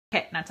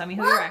Okay, now tell me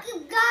who you are.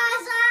 Welcome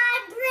guys,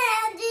 I'm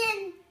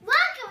Brandon.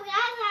 Welcome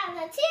guys, I'm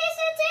the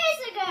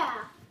DCTC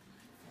girl.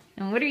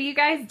 And what are you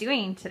guys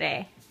doing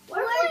today? We're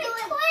doing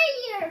toy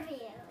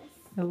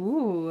reviews.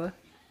 Ooh. And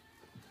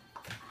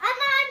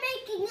I'm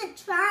making a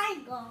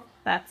triangle.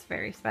 That's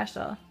very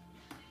special.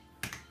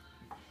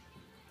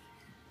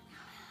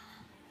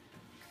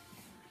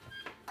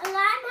 And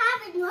I'm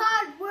having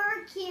hard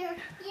work here.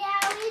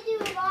 Yeah, we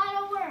do a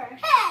lot of work.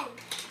 Hey!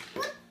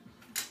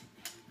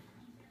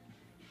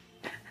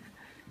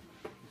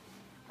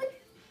 What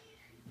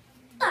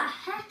the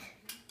heck?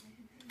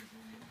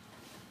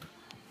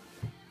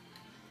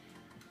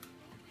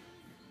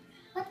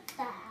 What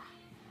the?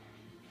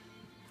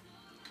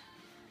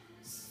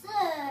 So,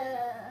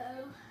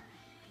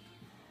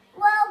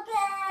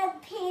 welcome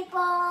people.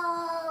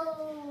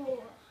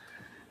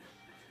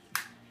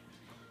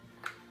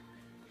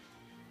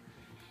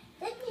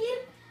 Did you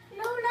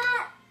know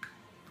that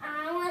I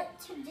went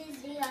to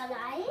Disney on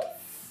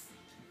Ice?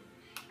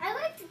 I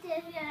went to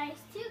Disney on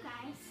Ice too,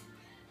 guys.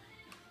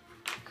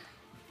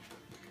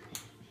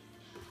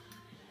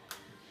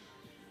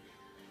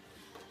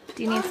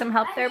 Do you need some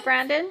help there,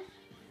 Brandon?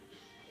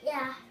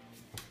 Yeah.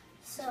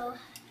 So,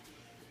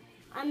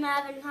 I'm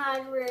having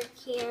hard work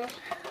here.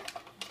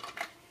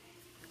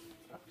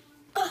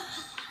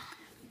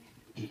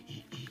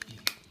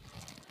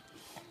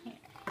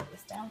 Put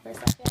this down for a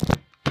second.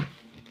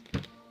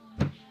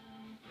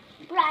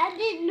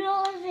 Brandon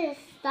knows his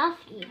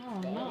stuffy. Oh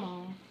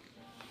no.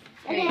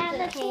 And I have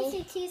the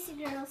DCTC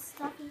girl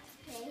stuffy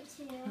today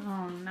too.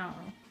 Oh no.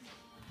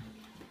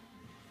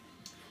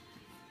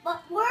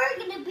 But we're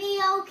gonna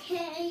be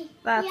okay.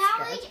 That's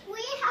yeah, good.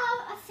 we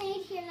have a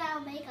thing here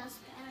that'll make us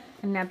better.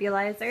 A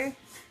nebulizer?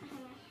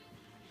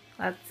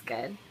 That's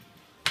good.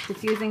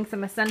 Diffusing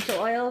some essential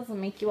oils will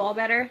make you all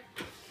better.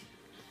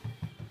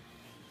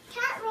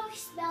 Can't really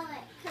smell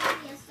it because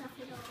we have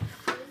stuffy dolls.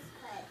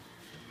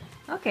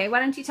 But Okay, why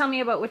don't you tell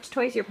me about which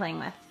toys you're playing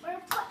with?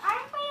 I'm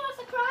playing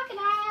with a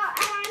crocodile,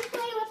 and I'm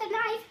playing with a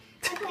knife.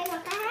 I'm playing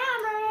with a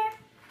hammer,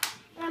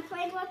 and I'm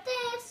playing with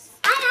this.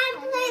 And I'm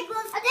playing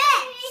with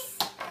this.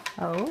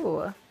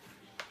 Oh.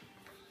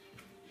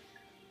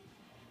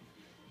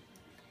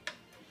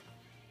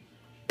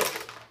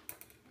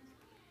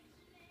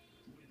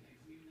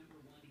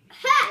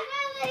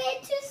 I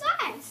got two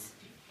sides.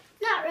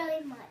 Not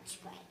really much,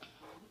 but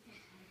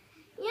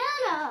you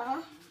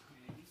know.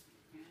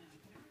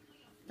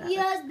 That You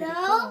looks pretty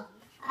know, cool.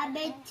 I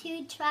made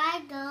two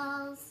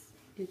triangles.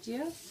 Did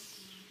you?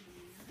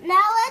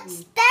 Now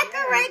let's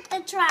decorate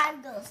the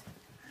triangles.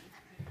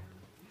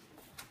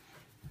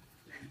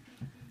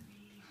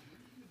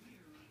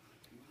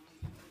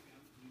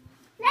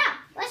 Now,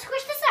 let's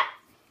squish this up.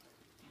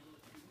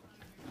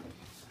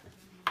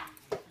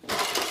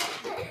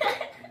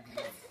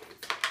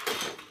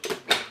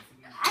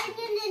 I'm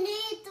gonna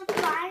need to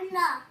find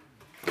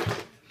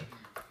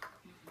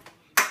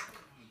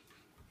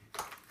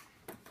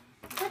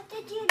What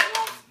did you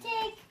just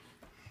take?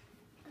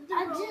 I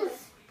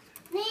just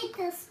need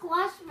to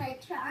squash my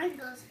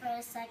triangles for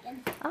a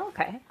second. Oh,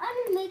 okay. I'm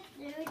gonna make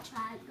new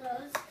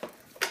triangles.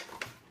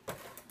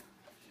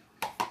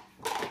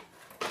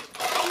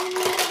 I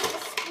need the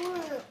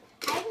screw.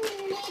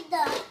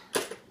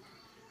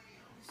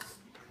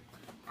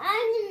 I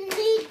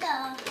need the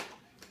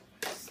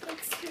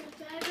stick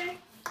screwdriver.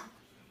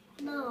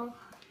 No.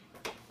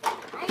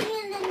 I'm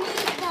gonna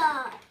need the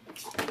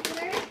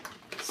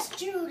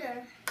extruder.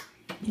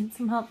 Need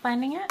some help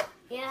finding it?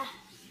 Yeah.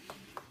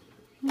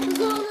 Because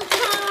all the time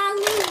I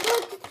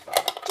lose the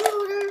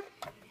extruder.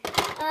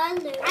 I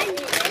lose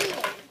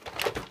it.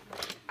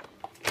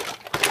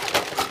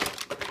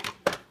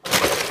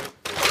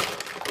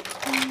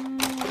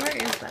 Where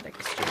is that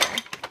extruder?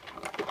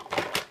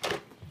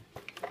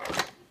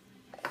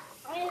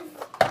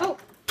 Oh,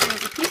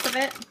 there's a piece of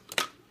it.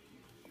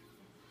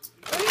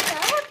 Where's the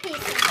other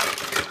piece of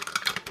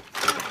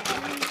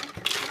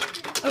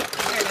Oh,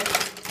 there it is.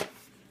 it?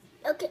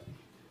 Okay.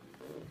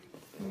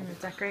 You're gonna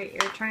decorate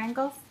your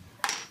triangles?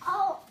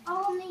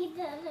 I'll need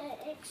the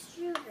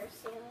extruder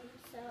soon,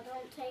 so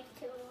don't take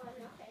too long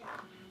with it.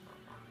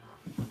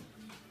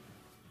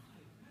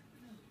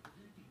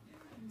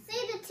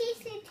 See, the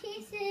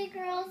TCTC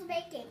girl's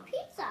making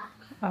pizza.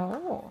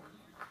 Oh.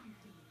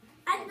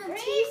 And the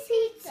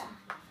pizza.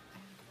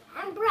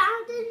 And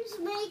Brandon's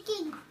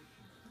making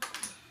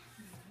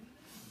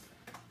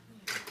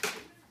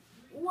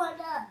one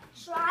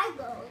of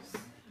triangles.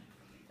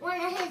 One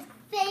of his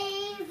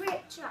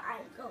favorite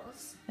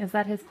triangles. Is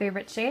that his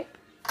favorite shape?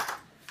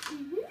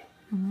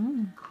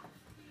 Mm.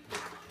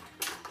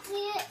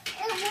 See, it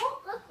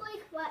won't look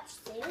like much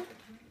soon,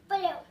 but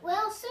it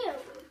will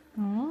soon.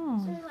 Mm.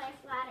 As soon as I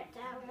flat it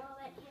down a little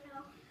bit, you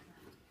know.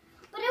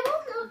 But it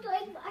won't look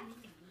like much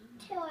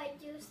until I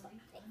do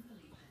something.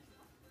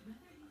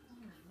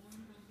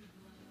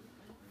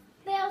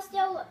 But it'll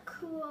still look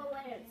cool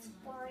when it's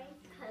boring,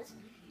 because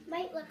it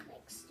might look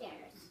like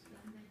stairs.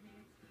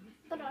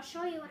 But I'll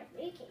show you what I'm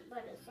making,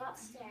 but it's not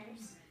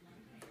stairs.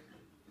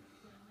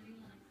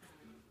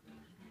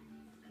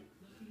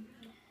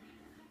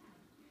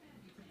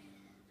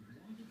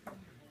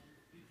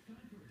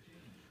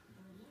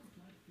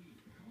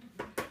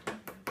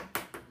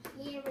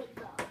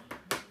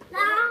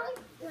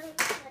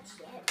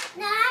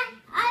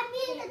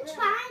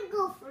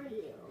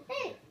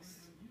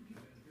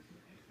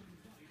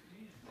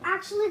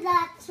 Actually,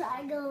 that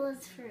triangle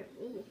was for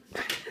me.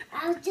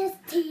 I was just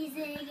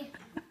teasing.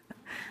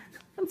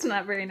 That's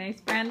not very nice,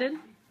 Brandon.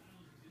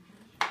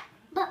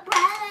 But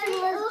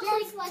Brandon was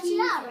just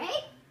teasing. Out,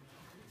 right?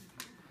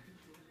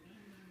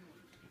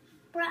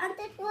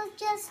 Brandon was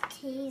just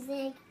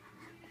teasing.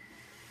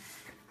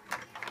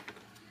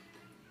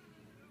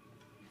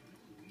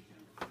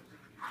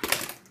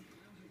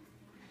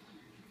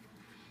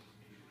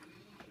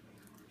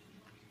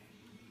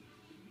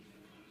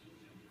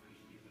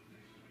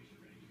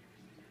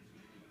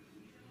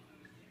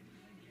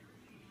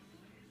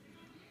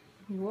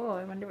 Whoa,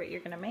 I wonder what you're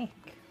gonna make.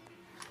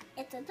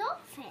 It's a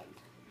dolphin.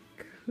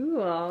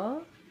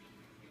 Cool.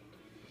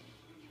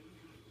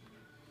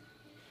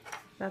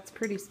 That's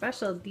pretty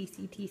special,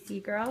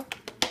 DCTC girl.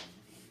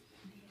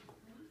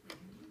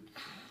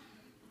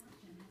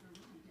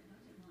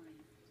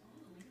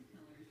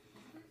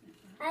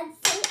 I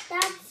think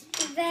that's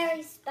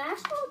very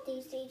special,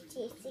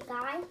 DCTC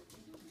guy.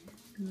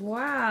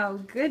 Wow,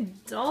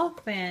 good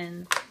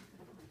dolphin.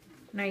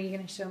 Now you're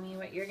gonna show me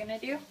what you're gonna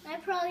do? I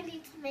probably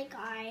need to make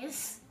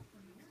eyes.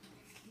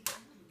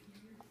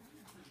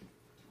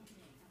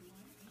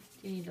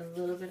 Do you need a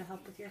little bit of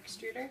help with your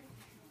extruder?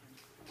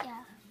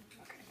 Yeah.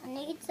 I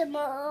need some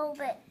more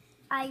bit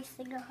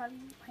icing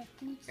on my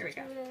extruder. There we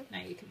go.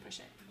 Now you can push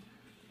it.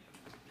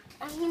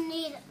 I'm gonna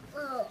need a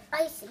little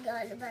icing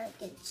on my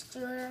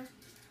extruder.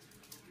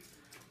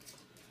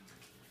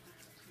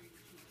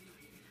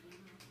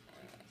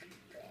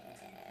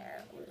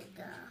 There we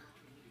go.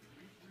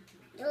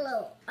 A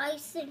little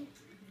icing.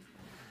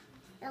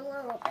 A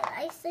little bit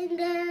icing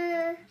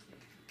there.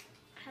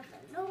 Have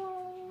a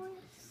nose.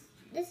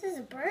 This is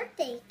a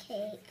birthday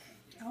cake.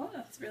 Oh,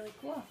 that's really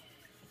cool.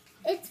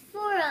 It's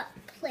for a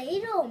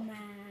Play-Doh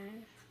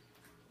man.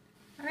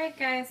 All right,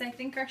 guys, I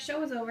think our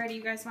show is over. Do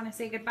you guys want to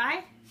say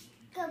goodbye?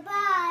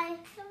 Goodbye.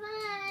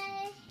 Goodbye.